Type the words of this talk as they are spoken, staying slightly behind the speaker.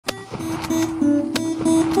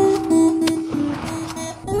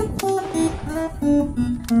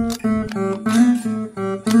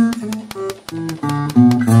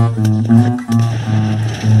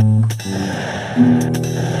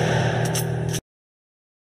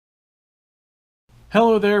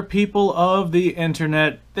Hello there, people of the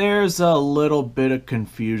internet. There's a little bit of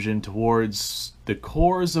confusion towards the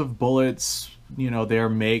cores of bullets, their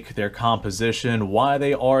make, their composition, why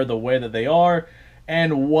they are the way that they are,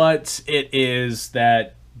 and what it is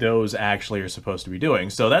that those actually are supposed to be doing.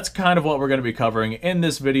 So that's kind of what we're going to be covering in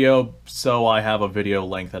this video, so I have a video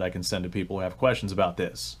link that I can send to people who have questions about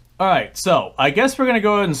this. Alright, so I guess we're going to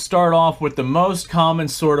go ahead and start off with the most common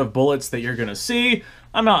sort of bullets that you're going to see.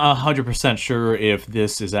 I'm not 100% sure if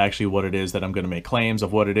this is actually what it is that I'm going to make claims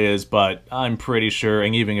of what it is, but I'm pretty sure,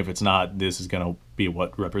 and even if it's not, this is going to be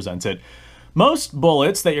what represents it. Most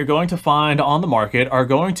bullets that you're going to find on the market are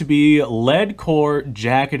going to be lead core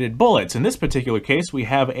jacketed bullets. In this particular case, we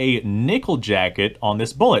have a nickel jacket on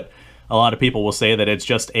this bullet. A lot of people will say that it's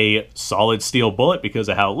just a solid steel bullet because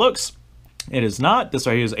of how it looks. It is not. This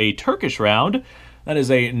right here is a Turkish round. That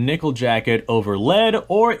is a nickel jacket over lead,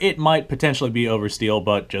 or it might potentially be over steel,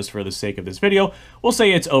 but just for the sake of this video, we'll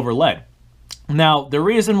say it's over lead. Now, the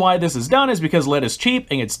reason why this is done is because lead is cheap,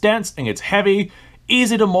 and it's dense, and it's heavy,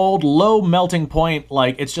 easy to mold, low melting point.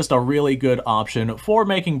 Like, it's just a really good option for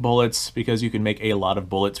making bullets, because you can make a lot of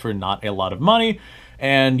bullets for not a lot of money,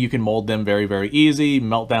 and you can mold them very, very easy,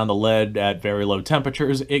 melt down the lead at very low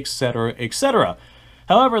temperatures, etc., etc.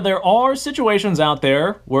 However, there are situations out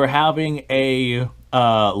there where having a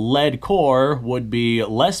lead core would be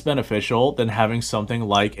less beneficial than having something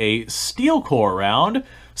like a steel core round.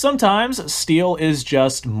 Sometimes steel is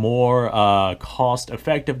just more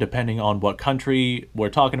cost-effective depending on what country we're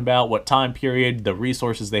talking about, what time period, the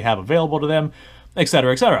resources they have available to them,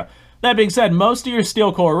 etc., etc. That being said, most of your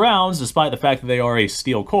steel core rounds, despite the fact that they are a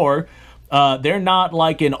steel core, they're not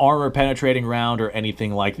like an armor-penetrating round or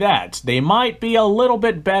anything like that. They might be a little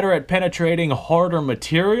bit better at penetrating harder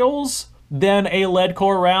materials than a lead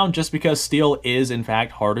core round, just because steel is, in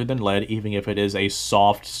fact, harder than lead, even if it is a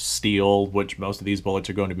soft steel, which most of these bullets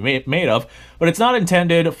are going to be made of. But it's not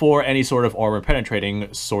intended for any sort of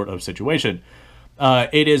armor-penetrating sort of situation.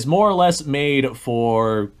 It is more or less made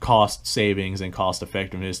for cost savings and cost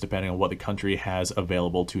effectiveness, depending on what the country has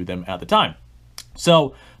available to them at the time.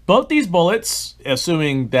 So, both these bullets,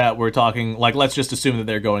 assuming that we're talking, like, let's just assume that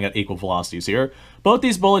they're going at equal velocities here. Both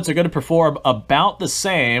these bullets are going to perform about the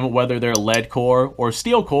same, whether they're lead core or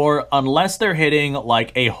steel core, unless they're hitting,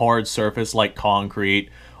 like, a hard surface like concrete,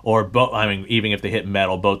 or, even if they hit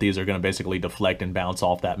metal, both these are going to basically deflect and bounce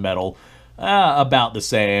off that metal about the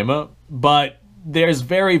same. But there's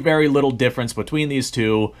very, very little difference between these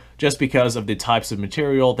two, just because of the types of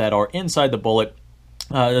material that are inside the bullet.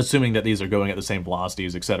 Assuming that these are going at the same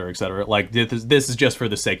velocities, etc., etc. Like, this is just for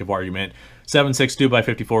the sake of argument. 7.62 by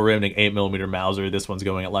 54 Remington 8mm Mauser. This one's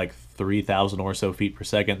going at like 3,000 or so feet per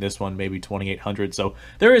second. This one maybe 2,800. So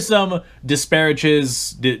there is some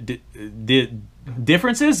differences.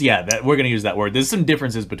 Yeah, we're going to use that word. There's some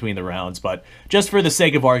differences between the rounds, but just for the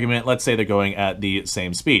sake of argument, let's say they're going at the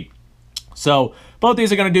same speed. So both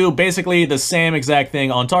these are going to do basically the same exact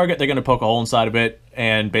thing on target. They're going to poke a hole inside of it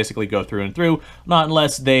and basically go through and through, not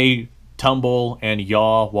unless they tumble and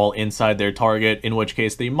yaw while inside their target, in which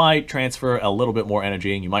case they might transfer a little bit more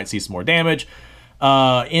energy and you might see some more damage.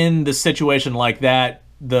 In the situation like that,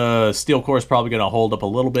 the steel core is probably going to hold up a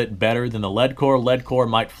little bit better than the lead core. Lead core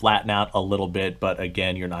might flatten out a little bit, but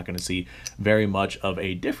again, you're not going to see very much of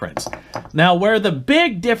a difference. Now, where the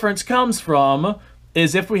big difference comes from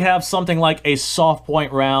is if we have something like a soft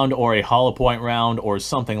point round or a hollow point round or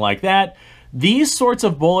something like that. These sorts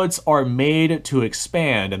of bullets are made to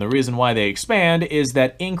expand, and the reason why they expand is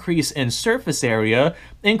that increase in surface area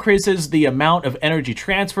increases the amount of energy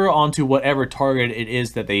transfer onto whatever target it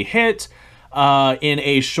is that they hit in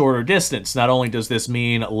a shorter distance. Not only does this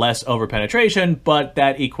mean less overpenetration, but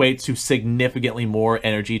that equates to significantly more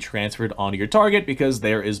energy transferred onto your target because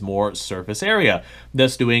there is more surface area,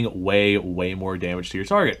 thus doing way, way more damage to your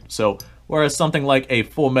target. So, whereas something like a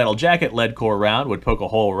full metal jacket lead core round would poke a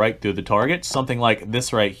hole right through the target, something like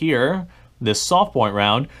this right here, this soft point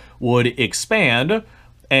round, would expand,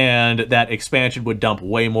 and that expansion would dump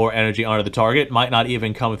way more energy onto the target. Might not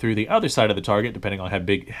even come through the other side of the target, depending on how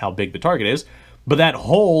big the target is. But that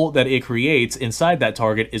hole that it creates inside that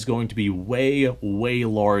target is going to be way, way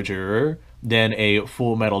larger than a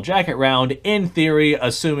full metal jacket round, in theory,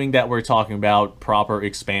 assuming that we're talking about proper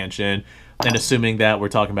expansion, and assuming that we're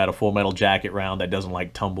talking about a full metal jacket round that doesn't,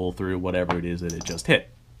 like, tumble through whatever it is that it just hit.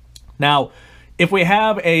 Now, if we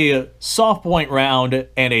have a soft point round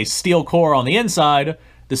and a steel core on the inside,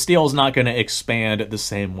 the steel is not going to expand the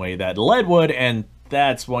same way that lead would, and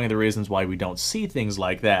that's one of the reasons why we don't see things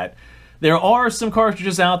like that. There are some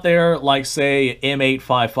cartridges out there, like, say,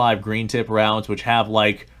 M855 green tip rounds, which have,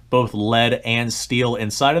 like, both lead and steel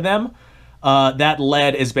inside of them. That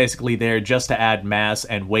lead is basically there just to add mass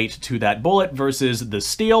and weight to that bullet versus the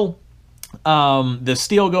steel. The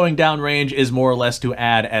steel going downrange is more or less to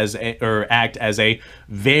add as act as a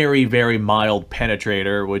very, very mild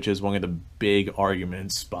penetrator, which is one of the big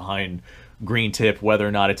arguments behind green tip, whether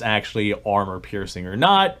or not it's actually armor piercing or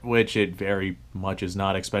not, which it very much is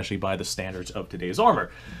not, especially by the standards of today's armor.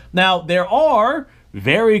 Now, there are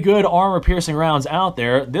very good armor piercing rounds out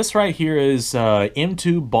there. This right here is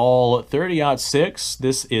M2 Ball 30-06.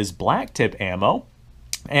 This is black tip ammo,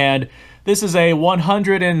 and this is a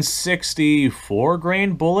 164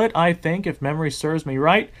 grain bullet, I think, if memory serves me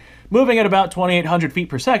right, moving at about 2,800 feet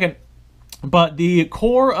per second. But the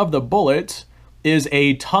core of the bullet is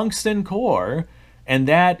a tungsten core, and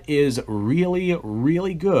that is really,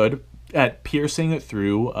 really good at piercing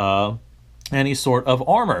through any sort of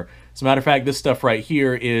armor. As a matter of fact, this stuff right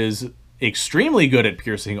here is extremely good at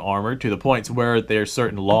piercing armor, to the point where there's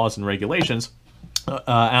certain laws and regulations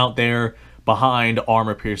out there behind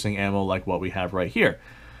armor piercing ammo like what we have right here.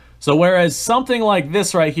 So whereas something like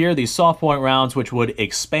this right here, these soft point rounds, which would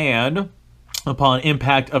expand upon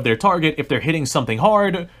impact of their target if they're hitting something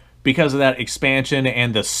hard, because of that expansion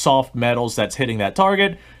and the soft metals that's hitting that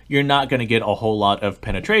target, you're not going to get a whole lot of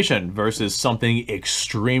penetration, versus something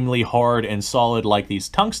extremely hard and solid like these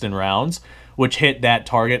tungsten rounds, which hit that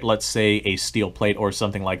target, let's say a steel plate or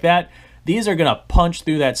something like that. These are going to punch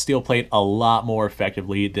through that steel plate a lot more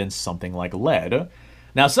effectively than something like lead.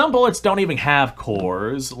 Now, some bullets don't even have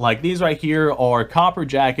cores. Like these right here are copper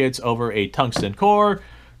jackets over a tungsten core,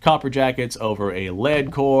 copper jackets over a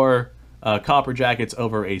lead core, copper jackets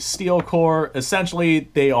over a steel core.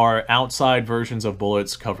 Essentially, they are outside versions of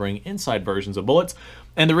bullets covering inside versions of bullets.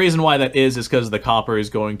 And the reason why that is because the copper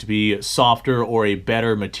is going to be softer or a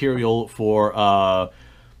better material for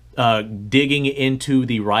digging into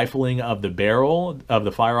the rifling of the barrel of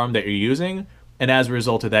the firearm that you're using, and as a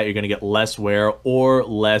result of that, you're going to get less wear or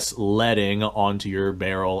less leading onto your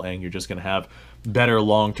barrel, and you're just going to have better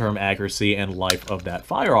long-term accuracy and life of that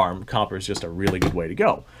firearm. Copper is just a really good way to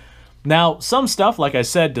go. Now, some stuff, like I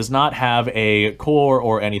said, does not have a core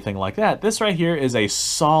or anything like that. This right here is a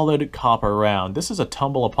solid copper round. This is a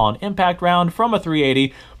tumble upon impact round from a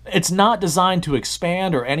 380. It's not designed to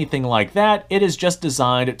expand or anything like that. It is just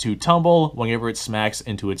designed to tumble whenever it smacks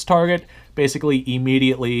into its target, basically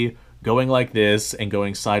immediately going like this and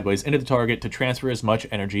going sideways into the target to transfer as much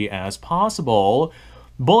energy as possible.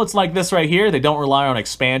 Bullets like this right here, they don't rely on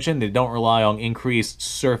expansion. They don't rely on increased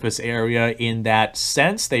surface area in that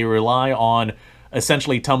sense. They rely on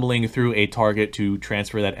essentially tumbling through a target to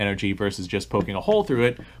transfer that energy versus just poking a hole through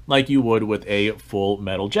it like you would with a full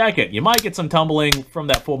metal jacket. You might get some tumbling from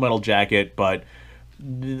that full metal jacket, but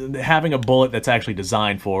having a bullet that's actually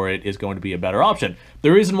designed for it is going to be a better option.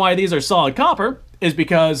 The reason why these are solid copper is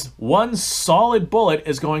because one solid bullet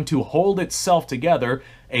is going to hold itself together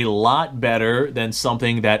a lot better than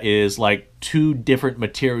something that is like two different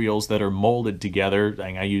materials that are molded together.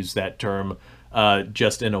 And I use that term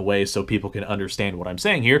just in a way so people can understand what I'm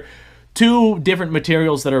saying here. Two different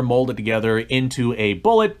materials that are molded together into a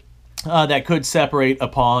bullet that could separate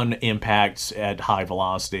upon impacts at high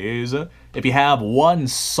velocities. If you have one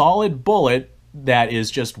solid bullet that is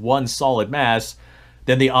just one solid mass,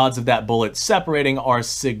 then the odds of that bullet separating are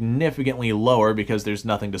significantly lower because there's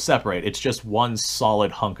nothing to separate. It's just one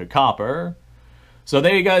solid hunk of copper. So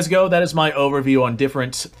there you guys go. That is my overview on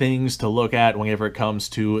different things to look at whenever it comes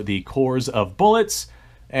to the cores of bullets.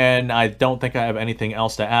 And I don't think I have anything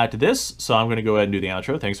else to add to this, so I'm going to go ahead and do the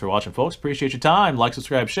outro. Thanks for watching, folks. Appreciate your time. Like,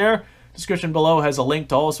 subscribe, share. Description below has a link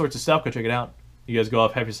to all sorts of stuff. Go check it out. You guys go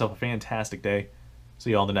off. Have yourself a fantastic day. See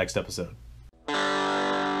you all in the next episode.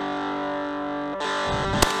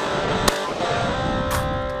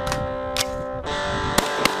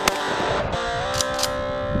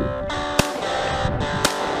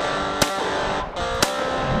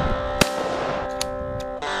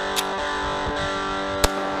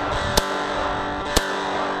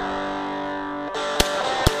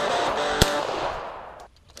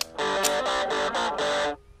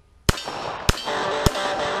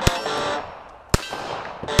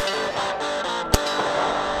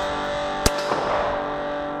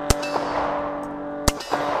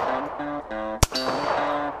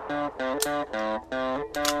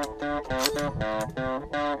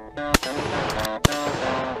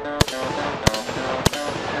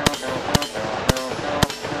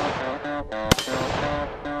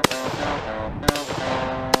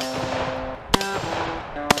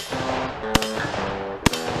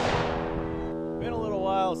 Been a little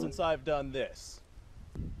while since I've done this.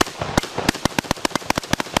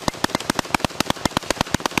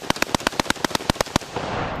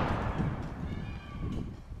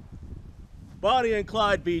 Bonnie and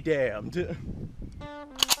Clyde be damned. The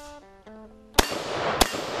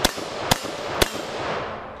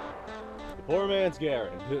poor man's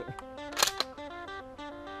Garen.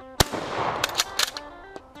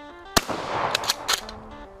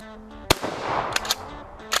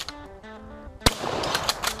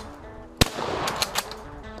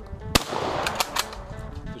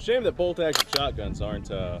 It's a shame that bolt-action shotguns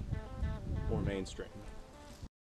aren't more mainstream.